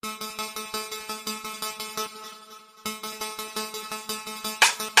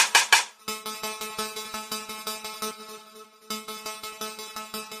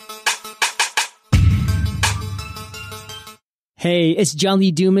Hey, it's John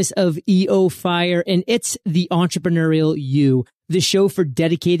Lee Dumas of EO Fire, and it's The Entrepreneurial You, the show for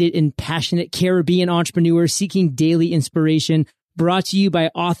dedicated and passionate Caribbean entrepreneurs seeking daily inspiration, brought to you by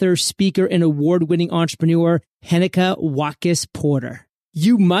author, speaker, and award-winning entrepreneur, Henneke Watkis Porter.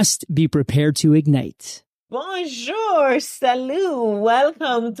 You must be prepared to ignite. Bonjour, salut.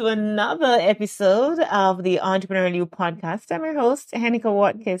 Welcome to another episode of the Entrepreneurial You podcast. I'm your host, Henneke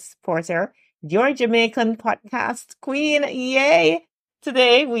Watkis Porter, your Jamaican podcast queen. Yay!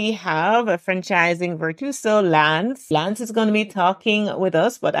 Today we have a franchising virtuoso, Lance. Lance is going to be talking with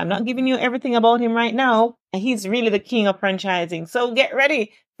us, but I'm not giving you everything about him right now. He's really the king of franchising. So get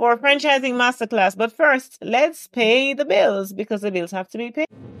ready for a franchising masterclass. But first, let's pay the bills because the bills have to be paid.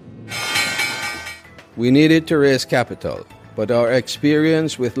 We needed to raise capital, but our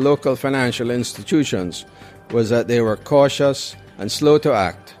experience with local financial institutions was that they were cautious and slow to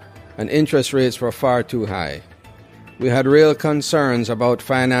act, and interest rates were far too high. We had real concerns about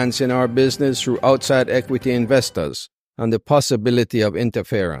financing our business through outside equity investors and the possibility of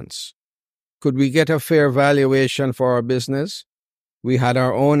interference. Could we get a fair valuation for our business? We had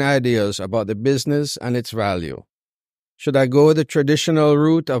our own ideas about the business and its value. Should I go the traditional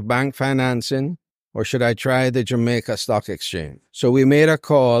route of bank financing, or should I try the Jamaica Stock Exchange? So we made a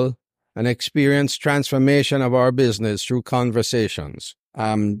call and experienced transformation of our business through conversations.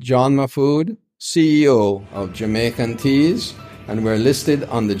 I'm John Mahfood, CEO of Jamaican Teas, and we're listed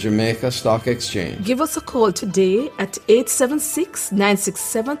on the Jamaica Stock Exchange. Give us a call today at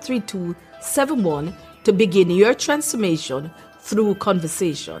 876-967-3271 to begin your transformation through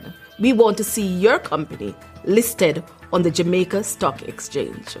conversation. We want to see your company listed on the Jamaica Stock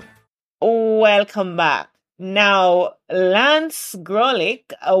Exchange. Welcome back. Now, Lance Graulich,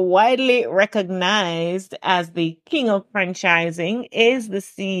 widely recognized as the king of franchising, is the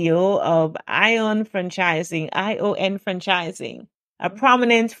CEO of ION Franchising, a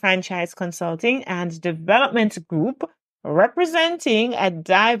prominent franchise consulting and development group representing a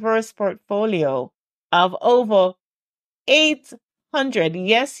diverse portfolio of over 800,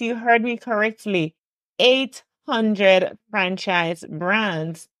 yes, you heard me correctly, 800 franchise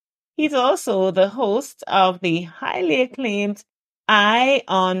brands. He's also the host of the highly acclaimed Eye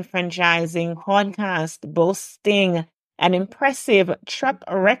on Franchising podcast, boasting an impressive track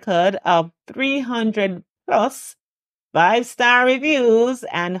record of 300 plus 5-star reviews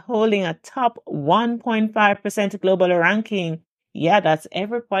and holding a top 1.5% global ranking. Yeah, that's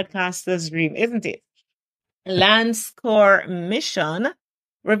every podcaster's dream, isn't it? Lance's core mission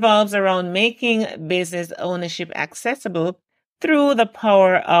revolves around making business ownership accessible through the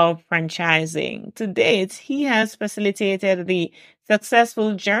power of franchising. To date, he has facilitated the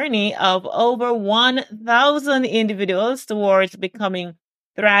successful journey of over 1,000 individuals towards becoming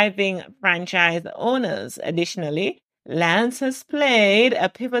thriving franchise owners. Additionally, Lance has played a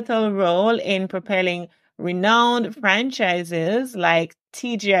pivotal role in propelling renowned franchises like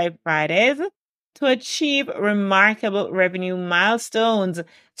TGI Fridays to achieve remarkable revenue milestones,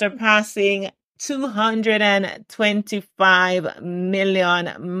 surpassing 225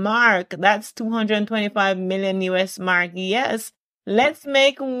 million mark. That's 225 million US mark. Yes. Let's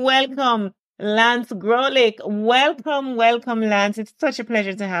make welcome Lance Graulich. Welcome, Lance. It's such a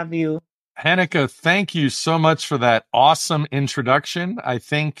pleasure to have you. Henneke, thank you so much for that awesome introduction. I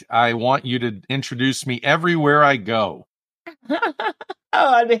think I want you to introduce me everywhere I go. Oh,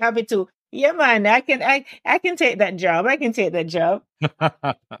 I'll be happy to. Yeah, man, I can take that job.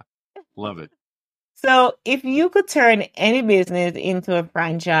 Love it. So if you could turn any business into a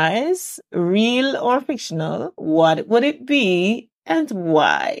franchise, real or fictional, what would it be and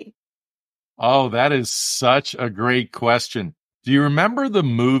why? Oh, that is such a great question. Do you remember the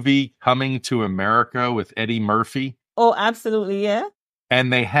movie Coming to America with Eddie Murphy? Oh, absolutely, yeah.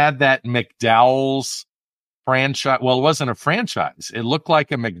 And they had that McDowell's franchise. Well, it wasn't a franchise. It looked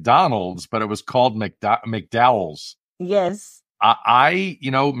like a McDonald's, but it was called McDowell's. Yes.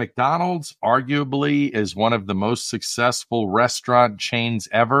 McDonald's arguably is one of the most successful restaurant chains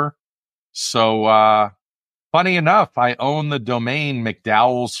ever. So, funny enough, I own the domain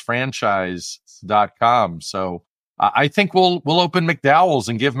McDowellsFranchise.com. So I think we'll open McDowell's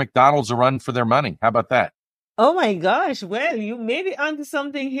and give McDonald's a run for their money. How about that? Oh my gosh. Well, you may be onto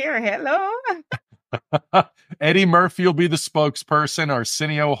something here. Hello. Eddie Murphy will be the spokesperson,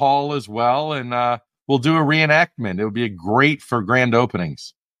 Arsenio Hall as well. And, we'll do a reenactment. It would be great for grand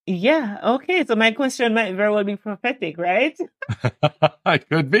openings. Yeah. Okay. So my question might very well be prophetic, right? It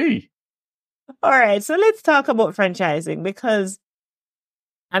could be. All right. So let's talk about franchising because,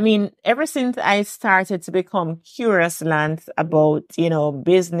 ever since I started to become curious, Lance, about,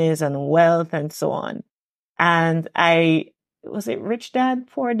 business and wealth and so on, and I was it Rich Dad,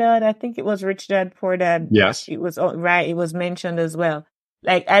 Poor Dad? I think it was Rich Dad, Poor Dad. Yes. It was right. It was mentioned as well.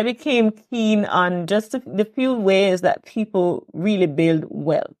 Like I became keen on just the few ways that people really build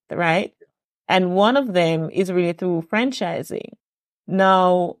wealth, right? And one of them is really through franchising.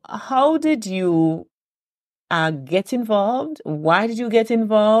 Now, how did you get involved? Why did you get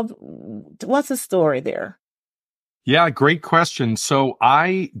involved? What's the story there? Yeah, great question. So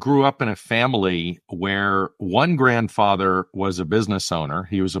I grew up in a family where one grandfather was a business owner.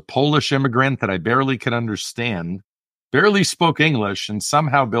 He was a Polish immigrant that I barely could understand, barely spoke English, and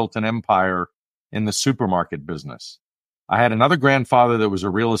somehow built an empire in the supermarket business. I had another grandfather that was a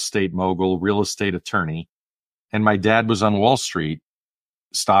real estate mogul, real estate attorney, and my dad was on Wall Street,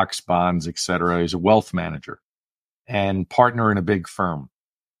 stocks, bonds, etc. He's a wealth manager and partner in a big firm.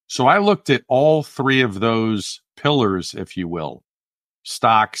 So I looked at all three of those pillars, if you will,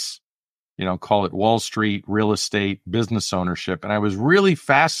 stocks, call it Wall Street, real estate, business ownership. And I was really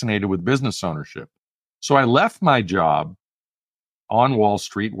fascinated with business ownership. So I left my job on Wall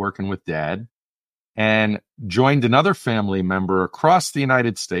Street working with Dad and joined another family member across the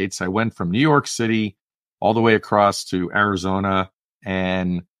United States. I went from New York City all the way across to Arizona,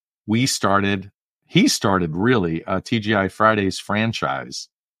 and he started really a TGI Fridays franchise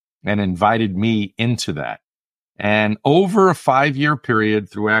and invited me into that. And over a 5-year period,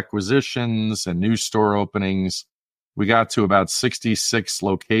 through acquisitions and new store openings, we got to about 66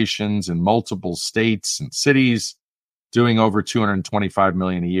 locations in multiple states and cities, doing over $225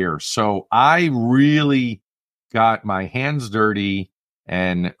 million a year. So I really got my hands dirty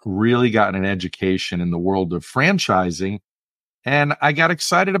and really got an education in the world of franchising. And I got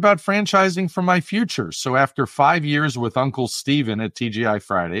excited about franchising for my future. So after 5 years with Uncle Steven at TGI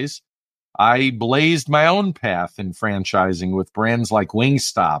Fridays, I blazed my own path in franchising with brands like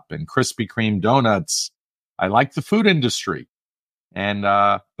Wingstop and Krispy Kreme donuts. I like the food industry. And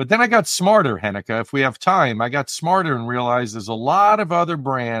but then I got smarter, Hennika. If we have time, I got smarter and realized there's a lot of other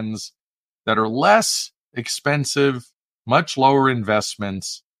brands that are less expensive, much lower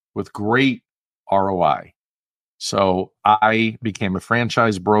investments with great ROI. So I became a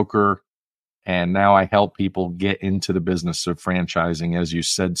franchise broker, and now I help people get into the business of franchising, as you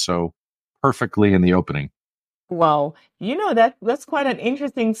said so perfectly in the opening. Wow. That's quite an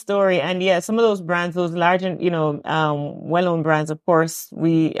interesting story. And yeah, some of those brands, those large and, well-known brands, of course,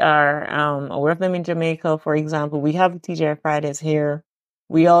 we are aware of them in Jamaica. For example, we have TGI Fridays here.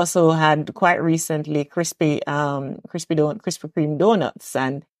 We also had quite recently Krispy Kreme donuts.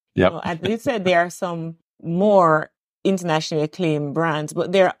 And, as you said, there are some more internationally acclaimed brands,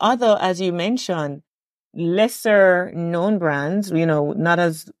 but there are other, as you mentioned, lesser known brands, not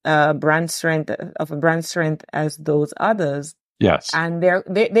as brand strength as those others. Yes. And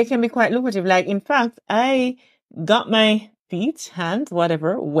they can be quite lucrative. Like, in fact, I got my hands,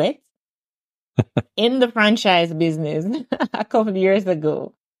 whatever, wet in the franchise business a couple of years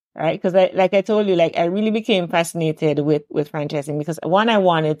ago. Right. Because I told you, I really became fascinated with franchising because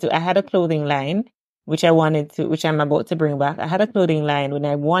I had a clothing line, which I'm about to bring back. I had a clothing line when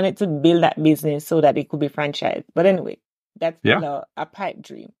I wanted to build that business so that it could be franchised. But anyway, that's still a pipe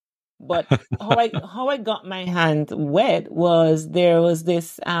dream. But how I got my hands wet was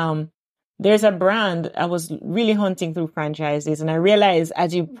there's a brand I was really hunting through franchises, and I realized,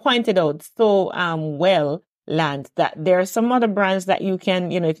 as you pointed out so well, Lance, that there are some other brands that you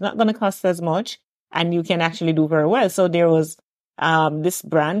can, it's not going to cost as much and you can actually do very well. So there was this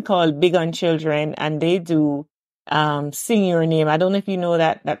brand called Big on Children, and they do Sing Your Name. I don't know if you know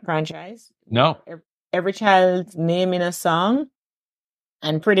that franchise. No. Every child's name in a song.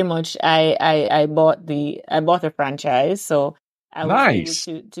 And pretty much I bought the franchise. So I was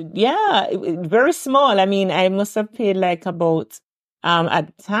able to very small. I mean, I must have paid about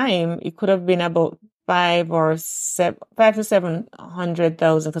at the time it could have been about 5 to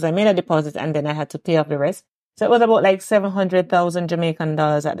 700,000, because I made a deposit and then I had to pay off the rest. So it was about 700,000 Jamaican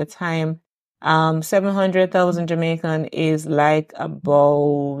dollars at the time. 700,000 Jamaican is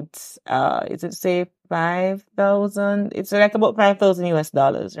about, is it say 5,000? It's about 5,000 US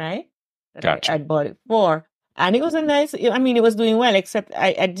dollars, right? Gotcha. I bought it for. And it was it was doing well, except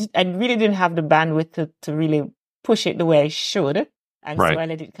I really didn't have the bandwidth to really push it the way I should. And so I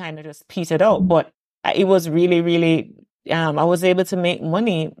let it kind of just peter out. But it was really, really, I was able to make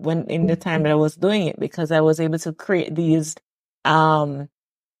money in the time that I was doing it, because I was able to create these, teddy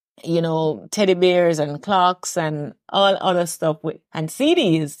bears and clocks and all other stuff and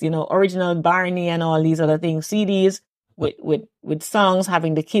CDs, original Barney and all these other things, CDs with songs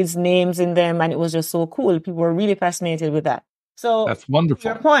having the kids' names in them. And it was just so cool. People were really fascinated with that. So That's to your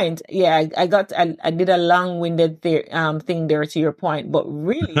wonderful. point, yeah, I did a long-winded thing there to your point, but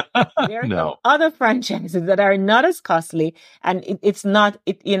really, there are some No. other franchises that are not as costly, and it's not,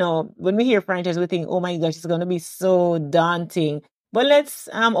 when we hear franchise, we think, oh my gosh, it's going to be so daunting. But let's,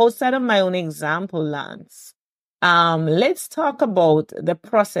 outside of my own example, Lance, let's talk about the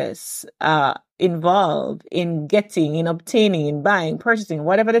process, involved in getting, in obtaining, in buying, purchasing,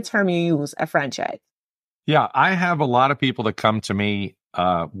 whatever the term you use, a franchise. Yeah, I have a lot of people that come to me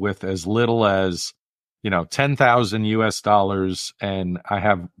with as little as, 10,000 US dollars. And I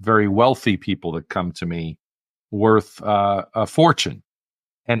have very wealthy people that come to me worth a fortune.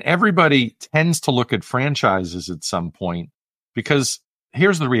 And everybody tends to look at franchises at some point because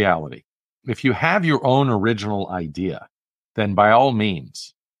here's the reality. If you have your own original idea, then by all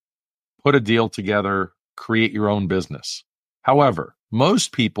means, put a deal together, create your own business. However,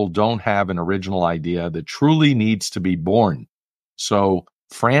 most people don't have an original idea that truly needs to be born. So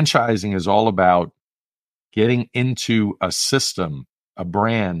franchising is all about getting into a system, a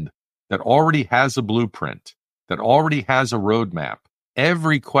brand that already has a blueprint, that already has a roadmap.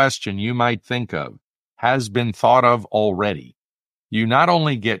 Every question you might think of has been thought of already. You not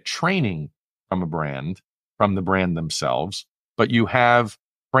only get training from the brand themselves, but you have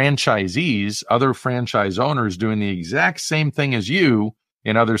franchisees, other franchise owners doing the exact same thing as you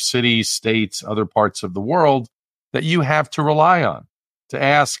in other cities, states, other parts of the world that you have to rely on to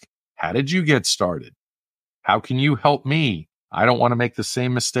ask, how did you get started? How can you help me? I don't want to make the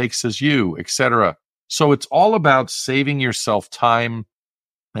same mistakes as you, etc. So it's all about saving yourself time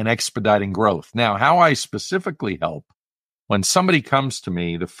and expediting growth. Now, how I specifically help, when somebody comes to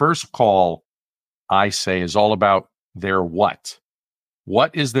me, the first call I say is all about their what.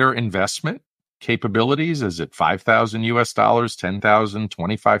 What is their investment capabilities? Is it 5,000 US dollars, 10,000,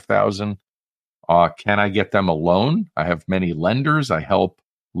 25,000? Can I get them a loan? I have many lenders. I help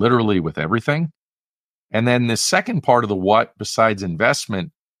literally with everything. And then the second part of the what, besides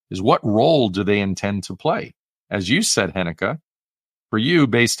investment, is what role do they intend to play? As you said, Hennika, for you,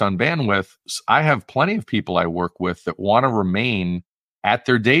 based on bandwidth, I have plenty of people I work with that want to remain at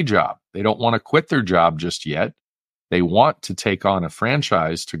their day job. They don't want to quit their job just yet. They want to take on a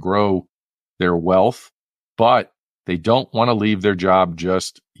franchise to grow their wealth, but they don't want to leave their job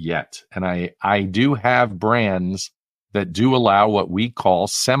just yet. And I do have brands that do allow what we call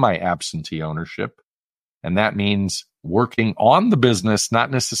semi-absentee ownership. And that means working on the business,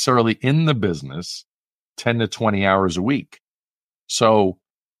 not necessarily in the business, 10 to 20 hours a week. So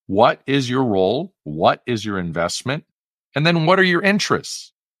what is your role? What is your investment? And then what are your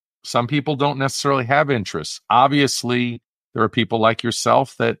interests? Some people don't necessarily have interests. Obviously, there are people like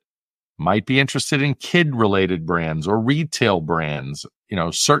yourself that might be interested in kid-related brands or retail brands,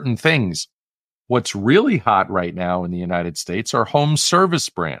 certain things. What's really hot right now in the United States are home service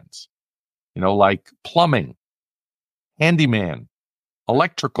brands, like plumbing, handyman,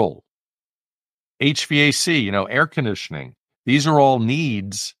 electrical, HVAC, air conditioning. These are all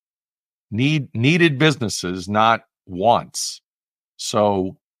needed businesses, not wants.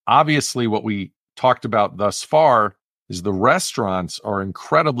 So obviously what we talked about thus far is the restaurants are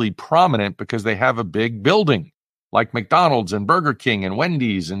incredibly prominent because they have a big building like McDonald's and Burger King and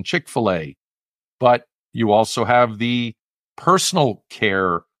Wendy's and Chick-fil-A. But you also have the personal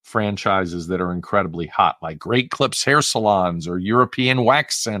care franchises that are incredibly hot, like Great Clips hair salons or European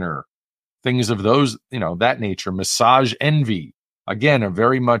Wax Center, things of those, that nature. Massage Envy, again, a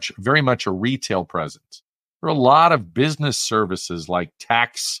very much a retail presence. There are a lot of business services like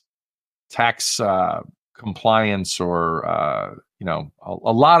tax compliance or a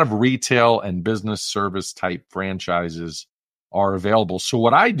lot of retail and business service type franchises are available. So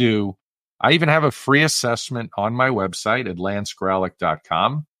what I do, I even have a free assessment on my website at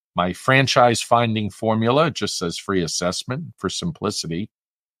lancegraulich.com. My franchise finding formula just says free assessment for simplicity.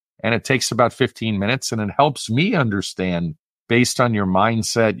 And it takes about 15 minutes, and it helps me understand, based on your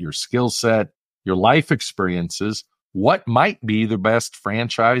mindset, your skill set, your life experiences, what might be the best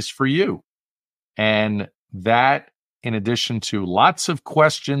franchise for you. And that, in addition to lots of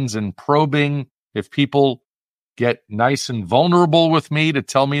questions and probing, if people get nice and vulnerable with me to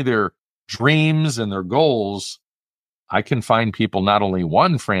tell me their dreams and their goals, I can find people not only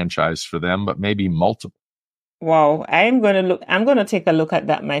one franchise for them, but maybe multiple. Wow, I'm going to take a look at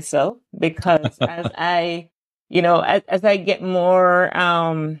that myself, because as I get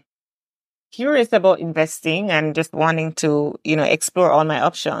more curious about investing and just wanting to, explore all my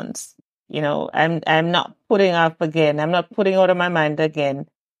options, I'm not putting off again. I'm not putting out of my mind again,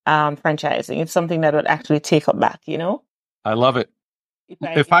 franchising. It's something that would actually take up back, I love it.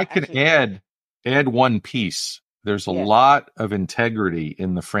 If I can add one piece, there's a lot of integrity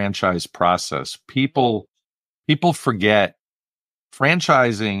in the franchise process. People forget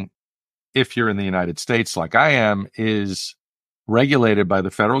franchising, if you're in the United States like I am, is regulated by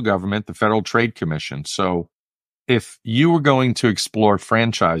the federal government, the Federal Trade Commission. So if you were going to explore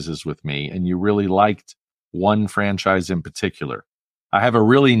franchises with me and you really liked one franchise in particular, I have a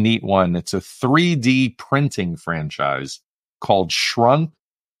really neat one. It's a 3D printing franchise called Shrunk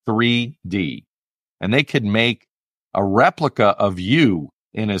 3D. And they could make a replica of you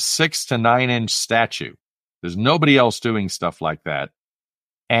in a 6 to 9 inch statue. There's nobody else doing stuff like that.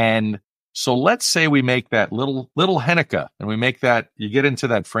 And so let's say we make that little Henneke and we make that, you get into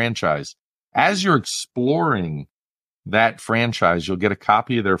that franchise. As you're exploring that franchise, you'll get a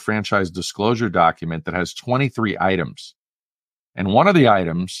copy of their franchise disclosure document that has 23 items. And one of the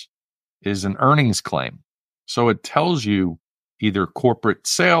items is an earnings claim. So it tells you either corporate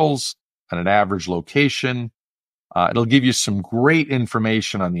sales at an average location. It'll give you some great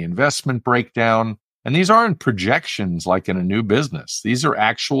information on the investment breakdown. And these aren't projections like in a new business. These are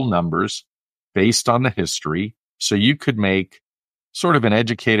actual numbers based on the history. So you could make sort of an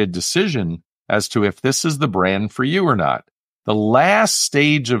educated decision as to if this is the brand for you or not. The last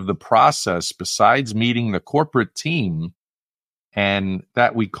stage of the process, besides meeting the corporate team, and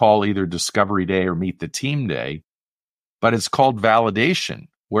that we call either Discovery Day or Meet the Team Day, but it's called validation,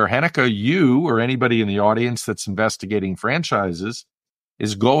 where Henneke, you or anybody in the audience that's investigating franchises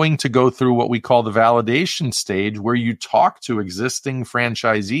is going to go through what we call the validation stage, where you talk to existing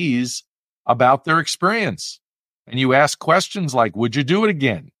franchisees about their experience. And you ask questions like, would you do it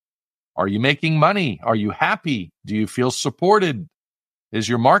again? Are you making money? Are you happy? Do you feel supported? Is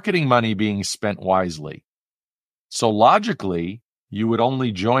your marketing money being spent wisely? So logically, you would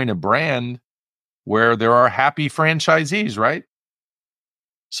only join a brand where there are happy franchisees, right?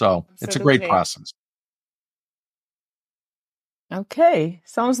 So it's a great process. Okay,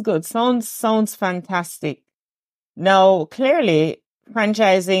 sounds good. Sounds fantastic. Now, clearly,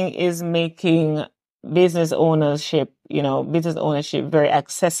 franchising is making business ownership very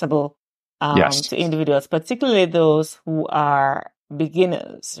accessible to individuals, particularly those who are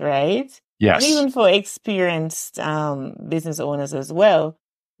beginners, right? Yes. And even for experienced business owners as well.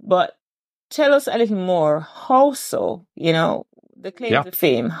 But tell us a little more. How so? The claim to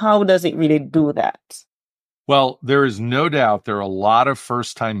fame, how does it really do that? Well, there is no doubt there are a lot of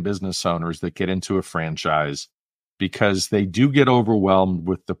first-time business owners that get into a franchise because they do get overwhelmed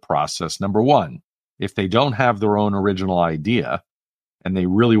with the process. Number one, if they don't have their own original idea and they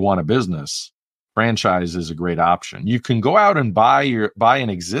really want a business, franchise is a great option. You can go out and buy an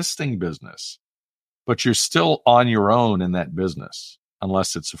existing business, but you're still on your own in that business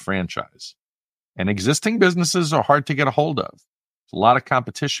unless it's a franchise. And existing businesses are hard to get a hold of. There's a lot of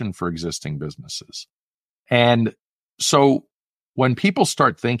competition for existing businesses. And so when people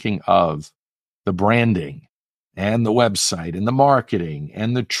start thinking of the branding and the website and the marketing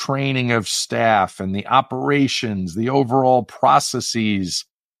and the training of staff and the operations, the overall processes,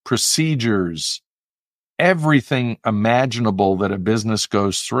 procedures, everything imaginable that a business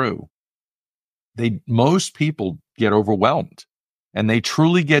goes through, most people get overwhelmed and they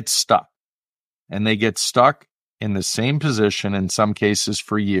truly get stuck. And they get stuck in the same position in some cases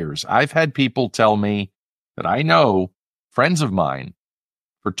for years. I've had people tell me that I know, friends of mine,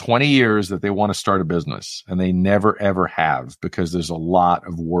 for 20 years that they want to start a business and they never, ever have because there's a lot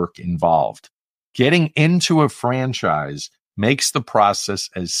of work involved. Getting into a franchise makes the process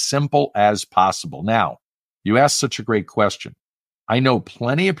as simple as possible. Now, you asked such a great question. I know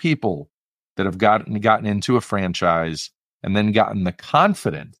plenty of people that have gotten into a franchise and then gotten the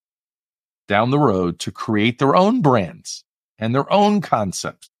confidence down the road to create their own brands and their own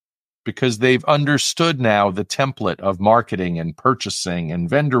concepts because they've understood now the template of marketing and purchasing and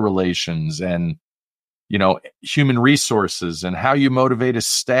vendor relations and, human resources and how you motivate a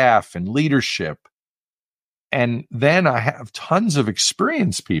staff and leadership. And then I have tons of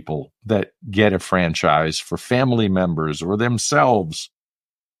experienced people that get a franchise for family members or themselves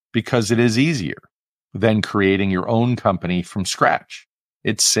because it is easier than creating your own company from scratch.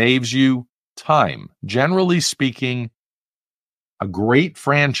 It saves you time. Generally speaking, a great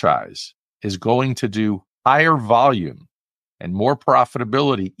franchise is going to do higher volume and more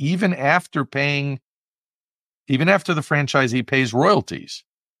profitability even after the franchisee pays royalties.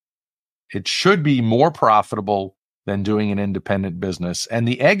 It should be more profitable than doing an independent business. And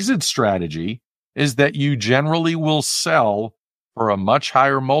the exit strategy is that you generally will sell for a much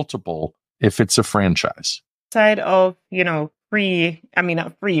higher multiple if it's a franchise. Side of, not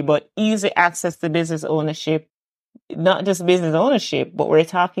free, but easy access to business ownership, not just business ownership, but we're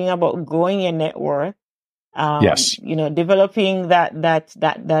talking about growing your net worth Yes. Developing that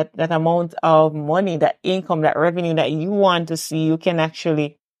amount of money, that income, that revenue that you want to see, you can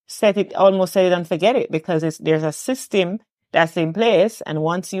actually set it and forget it, because there's a system that's in place. And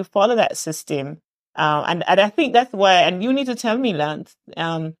once you follow that system, and I think that's why, and you need to tell me, Lance,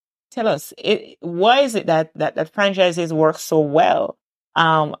 tell us, why is it that franchises work so well?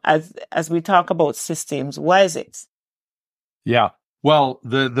 As we talk about systems, why is it? Yeah. Well,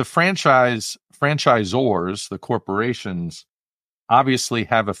 the franchisors, the corporations, obviously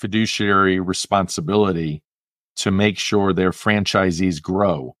have a fiduciary responsibility to make sure their franchisees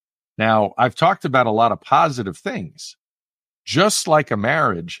grow. Now, I've talked about a lot of positive things. Just like a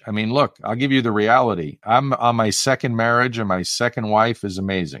marriage, I mean, look, I'll give you the reality. I'm on my second marriage, and my second wife is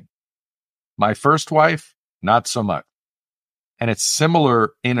amazing. My first wife, not so much. And it's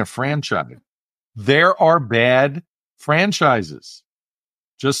similar in a franchise. There are bad franchises,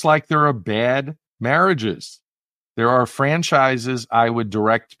 just like there are bad marriages. There are franchises I would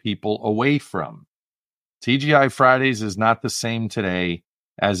direct people away from. TGI Fridays is not the same today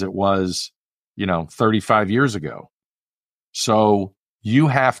as it was, 35 years ago. So you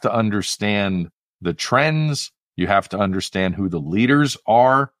have to understand the trends. You have to understand who the leaders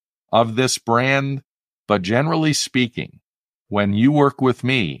are of this brand. But generally speaking, when you work with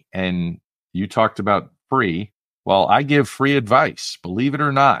me and you talked about free, well, I give free advice, believe it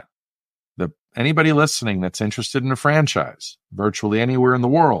or not. Anybody listening that's interested in a franchise, virtually anywhere in the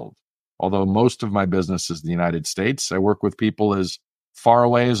world, although most of my business is the United States, I work with people as far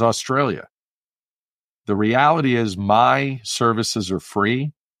away as Australia. The reality is my services are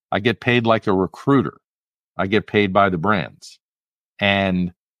free. I get paid like a recruiter. I get paid by the brands.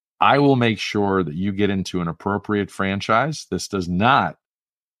 And I will make sure that you get into an appropriate franchise. This is not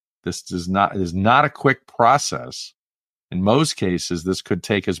a quick process. In most cases, this could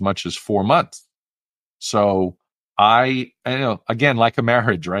take as much as 4 months. So I know, again, like a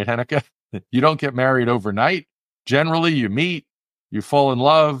marriage, right, Hanneke? You don't get married overnight. Generally, you meet, you fall in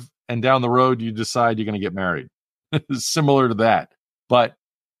love, and down the road, you decide you're going to get married. Similar to that. But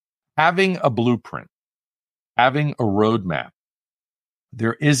having a blueprint, having a roadmap,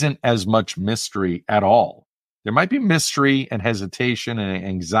 there isn't as much mystery at all. There might be mystery and hesitation and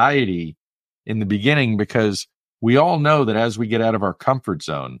anxiety in the beginning, because we all know that as we get out of our comfort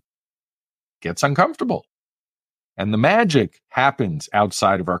zone, it gets uncomfortable. And the magic happens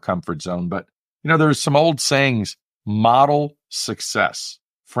outside of our comfort zone. But, there's some old sayings: model success.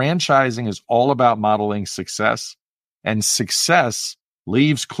 Franchising is all about modeling success, and success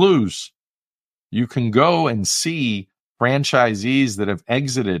leaves clues. You can go and see franchisees that have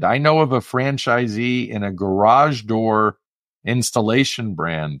exited. I know of a franchisee in a garage door installation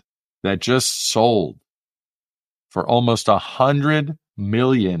brand that just sold for almost $100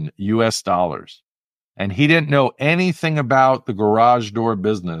 million US. And he didn't know anything about the garage door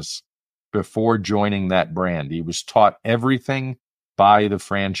business before joining that brand. He was taught everything by the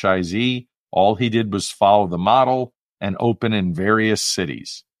franchisee. All he did was follow the model and open in various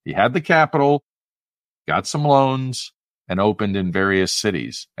cities. He had the capital, got some loans, and opened in various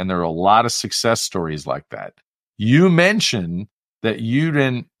cities. And there are a lot of success stories like that. You mentioned that you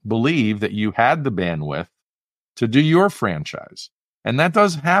didn't believe that you had the bandwidth to do your franchise. And that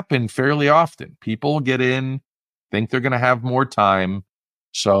does happen fairly often. People get in, think they're going to have more time.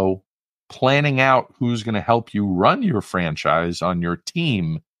 So planning out who's going to help you run your franchise on your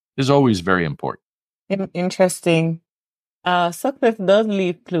team is always very important. Interesting. Success does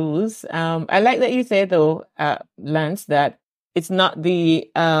leave clues. I like that you say, though, Lance, that it's not the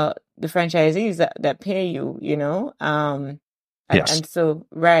franchisees that pay you, Yes. And so,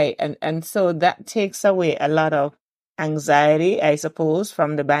 right. And so that takes away a lot of anxiety, I suppose,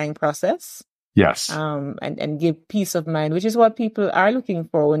 from the buying process. Yes. And give peace of mind, which is what people are looking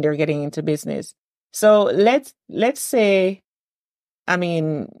for when they're getting into business. So let's say,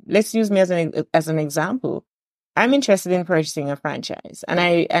 let's use me as an example. I'm interested in purchasing a franchise, and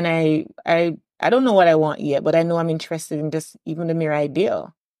I don't know what I want yet, but I know I'm interested in just even the mere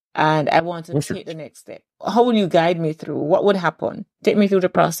idea, and I want to take the next step. How will you guide me through? What would happen? Take me through the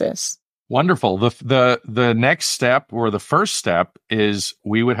process. Wonderful. The next step, or the first step, is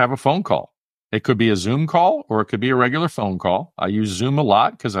we would have a phone call. It could be a Zoom call, or it could be a regular phone call. I use Zoom a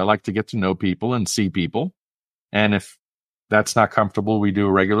lot because I like to get to know people and see people. And if that's not comfortable, we do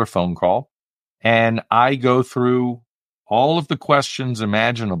a regular phone call. And I go through all of the questions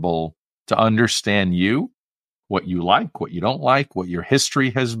imaginable to understand you, what you like, what you don't like, what your history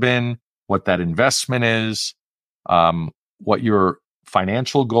has been, what that investment is, what your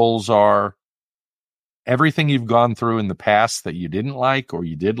financial goals are, everything you've gone through in the past that you didn't like or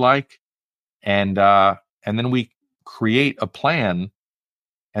you did like. And and then we create a plan.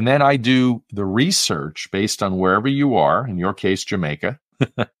 And then I do the research based on wherever you are, in your case, Jamaica,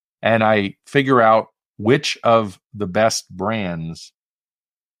 and I figure out which of the best brands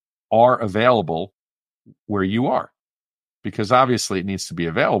are available where you are, because obviously it needs to be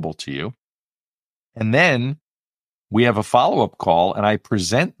available to you. And then we have a follow-up call, and I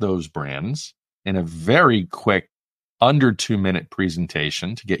present those brands in a very quick, under 2-minute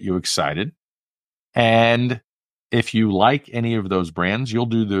presentation to get you excited. And if you like any of those brands, you'll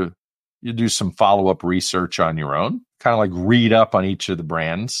do some follow-up research on your own, kind of like read up on each of the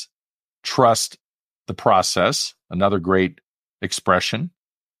brands, trust the process, another great expression.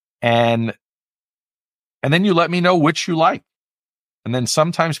 And then you let me know which you like. And then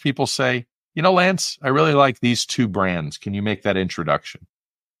sometimes people say, Lance, I really like these 2 brands. Can you make that introduction?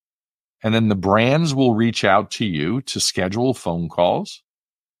 And then the brands will reach out to you to schedule phone calls,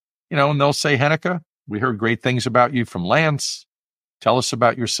 and they'll say, Hennica, we heard great things about you from Lance. Tell us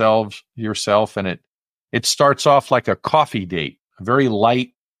about yourself. And it starts off like a coffee date, a very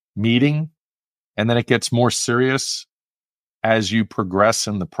light meeting. And then it gets more serious as you progress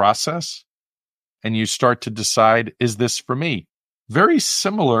in the process. And you start to decide, is this for me? Very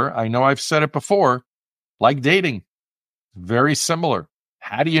similar. I know I've said it before, like dating. Very similar.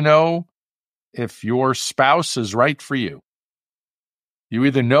 How do you know if your spouse is right for you? You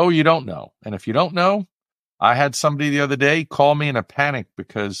either know or you don't know. And if you don't know, I had somebody the other day call me in a panic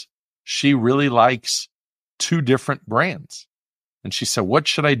because she really likes 2 different brands. And she said, what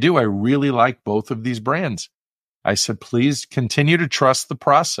should I do? I really like both of these brands. I said, please continue to trust the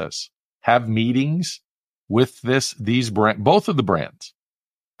process. Have meetings with both of the brands.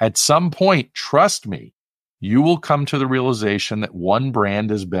 At some point, trust me, you will come to the realization that one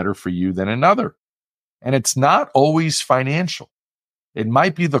brand is better for you than another. And it's not always financial. It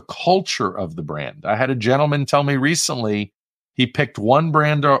might be the culture of the brand. I had a gentleman tell me recently he picked one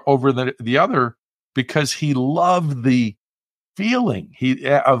brand over the other because he loved the feeling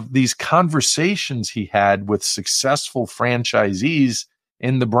of these conversations he had with successful franchisees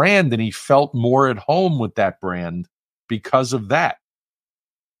in the brand, and he felt more at home with that brand because of that.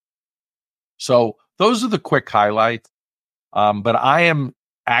 So those are the quick highlights. But I am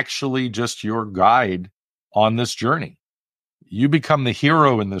actually just your guide on this journey. You become the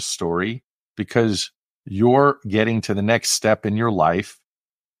hero in this story because you're getting to the next step in your life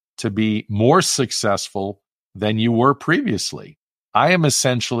to be more successful than you were previously. I am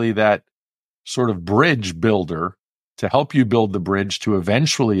essentially that sort of bridge builder to help you build the bridge to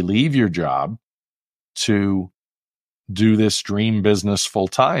eventually leave your job to do this dream business full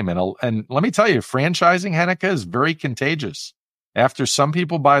time. And let me tell you, franchising, Hennica, is very contagious. After some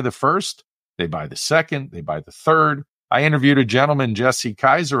people buy the first, they buy the second, they buy the third. I interviewed a gentleman, Jesse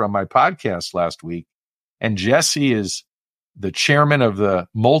Kaiser, on my podcast last week, and Jesse is the chairman of the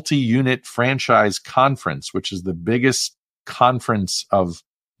Multi-Unit Franchise Conference, which is the biggest conference of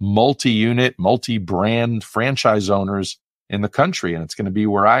multi-unit, multi-brand franchise owners in the country. And it's going to be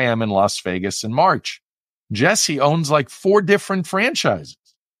where I am in Las Vegas in March. Jesse owns like 4 different franchises,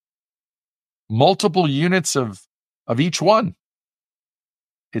 multiple units of each one.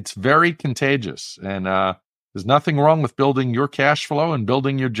 It's very contagious. And there's nothing wrong with building your cash flow and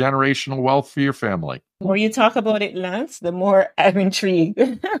building your generational wealth for your family. The more you talk about it, Lance, the more I'm intrigued.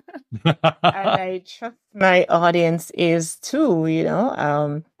 And I trust my audience is too,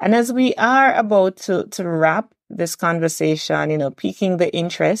 And as we are about to wrap this conversation, piquing the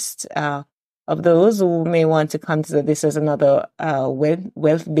interest of those who may want to consider this as another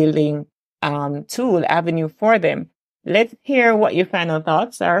wealth building tool, avenue for them. Let's hear what your final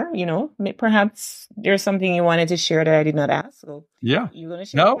thoughts are. Perhaps there's something you wanted to share that I did not ask. So yeah, you're going to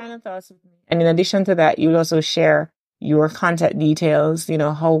share your final thoughts with me. And in addition to that, you'll also share your contact details.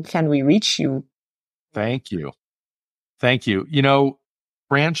 How can we reach you? Thank you.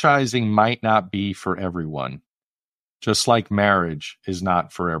 Franchising might not be for everyone, just like marriage is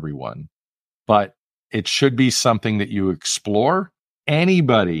not for everyone, but it should be something that you explore.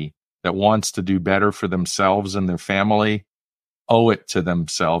 Anybody that wants to do better for themselves and their family owe it to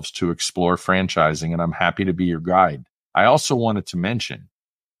themselves to explore franchising, and I'm happy to be your guide. I also wanted to mention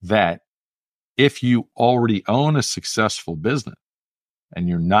that if you already own a successful business and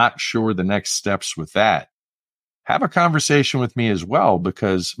you're not sure the next steps with that, have a conversation with me as well,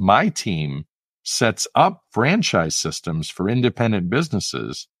 because my team sets up franchise systems for independent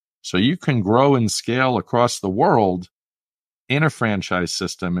businesses so you can grow and scale across the world in a franchise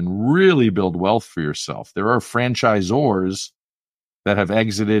system and really build wealth for yourself. There are franchisors that have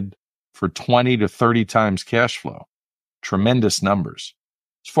exited for 20 to 30 times cash flow. Tremendous numbers.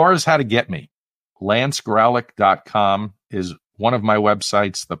 As far as how to get me, LanceGraulich.com is one of my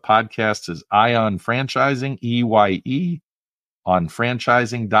websites. The podcast is Eye on Franchising, EYE on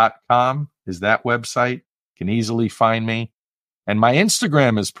franchising.com is that website. You can easily find me. And my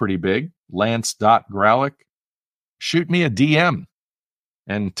Instagram is pretty big, Lance.Graulich. Shoot me a DM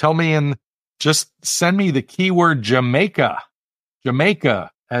and tell me, and just send me the keyword Jamaica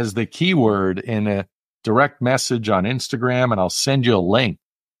as the keyword in a direct message on Instagram, and I'll send you a link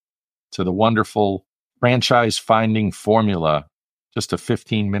to the wonderful franchise finding formula, just a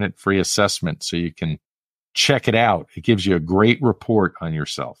 15-minute free assessment so you can check it out. It gives you a great report on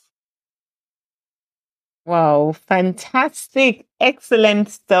yourself. Wow, fantastic. Excellent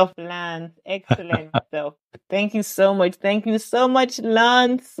stuff, Lance. Excellent stuff. Thank you so much. Thank you so much,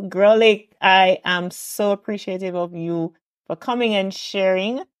 Lance Graulich. I am so appreciative of you for coming and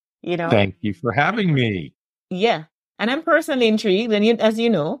sharing, Thank you for having me. Yeah. And I'm personally intrigued, and as you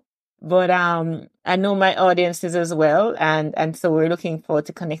know, but I know my audience is as well. And so we're looking forward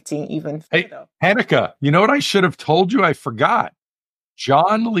to connecting even further. Hey, Hanika, you know what I should have told you? I forgot.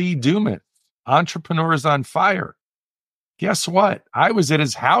 John Lee Dumas, Entrepreneurs on Fire. Guess what? I was at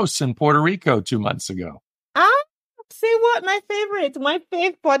his house in Puerto Rico 2 months ago. See what? My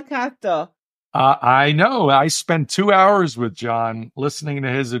fave podcaster. I know. I spent 2 hours with John listening to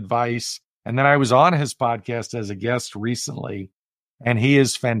his advice. And then I was on his podcast as a guest recently. And he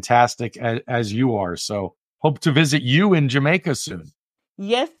is fantastic as you are. So hope to visit you in Jamaica soon.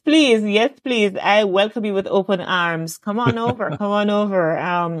 Yes, please. Yes, please. I welcome you with open arms. Come on over. Come on over.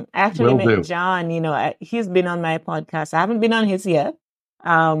 I actually met John. He's been on my podcast. I haven't been on his yet.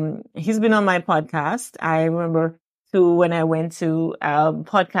 He's been on my podcast. I remember too when I went to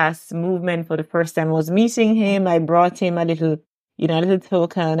podcast movement for the first time. I was meeting him. I brought him a little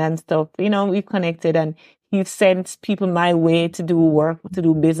token and stuff. We've connected, and he sent people my way to do work, to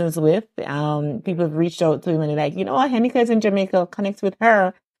do business with. People have reached out to him and they're like, Hanika is in Jamaica, connect with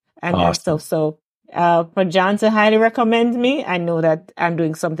her and that stuff. So for John to highly recommend me, I know that I'm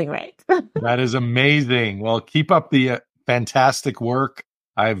doing something right. That is amazing. Well, keep up the fantastic work.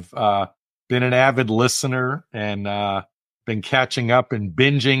 I've been an avid listener and been catching up and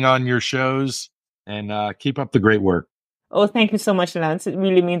binging on your shows, and keep up the great work. Oh, thank you so much, Lance. It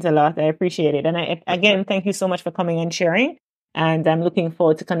really means a lot. I appreciate it. And again, thank you so much for coming and sharing. And I'm looking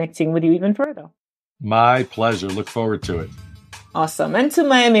forward to connecting with you even further. My pleasure. Look forward to it. Awesome. And to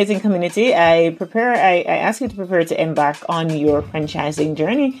my amazing community, I ask you to prepare to embark on your franchising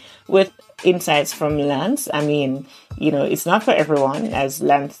journey with insights from Lance. I mean, it's not for everyone, as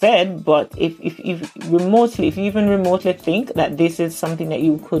Lance said, but if you even remotely think that this is something that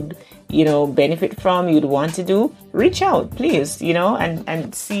you could, benefit from, you'd want to do, reach out, please,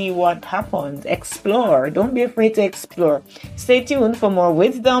 and see what happens. Explore. Don't be afraid to explore. Stay tuned for more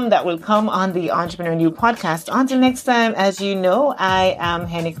wisdom that will come on the Entrepreneur New podcast. Until next time, as you know, I am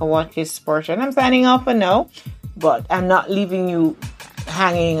Hanika Watkins-Porter, and I'm signing off for now, but I'm not leaving you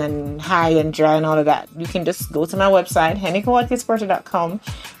hanging and high and dry and all of that. You can just go to my website, HanikaWatkins-Porter.com,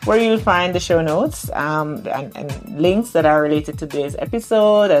 where you'll find the show notes and links that are related to today's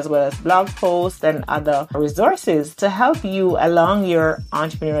episode, as well as blog posts and other resources to help you along your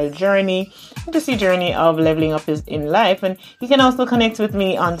entrepreneurial journey, just your journey of leveling up in life. And you can also connect with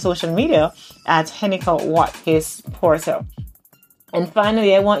me on social media at Hanika Watkins-Porter. And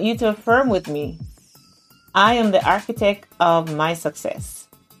finally, I want you to affirm with me: I am the architect of my success,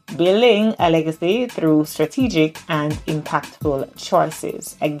 building a legacy through strategic and impactful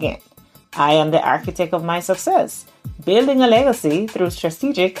choices. Again, I am the architect of my success, building a legacy through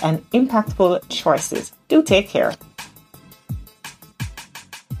strategic and impactful choices. Do take care.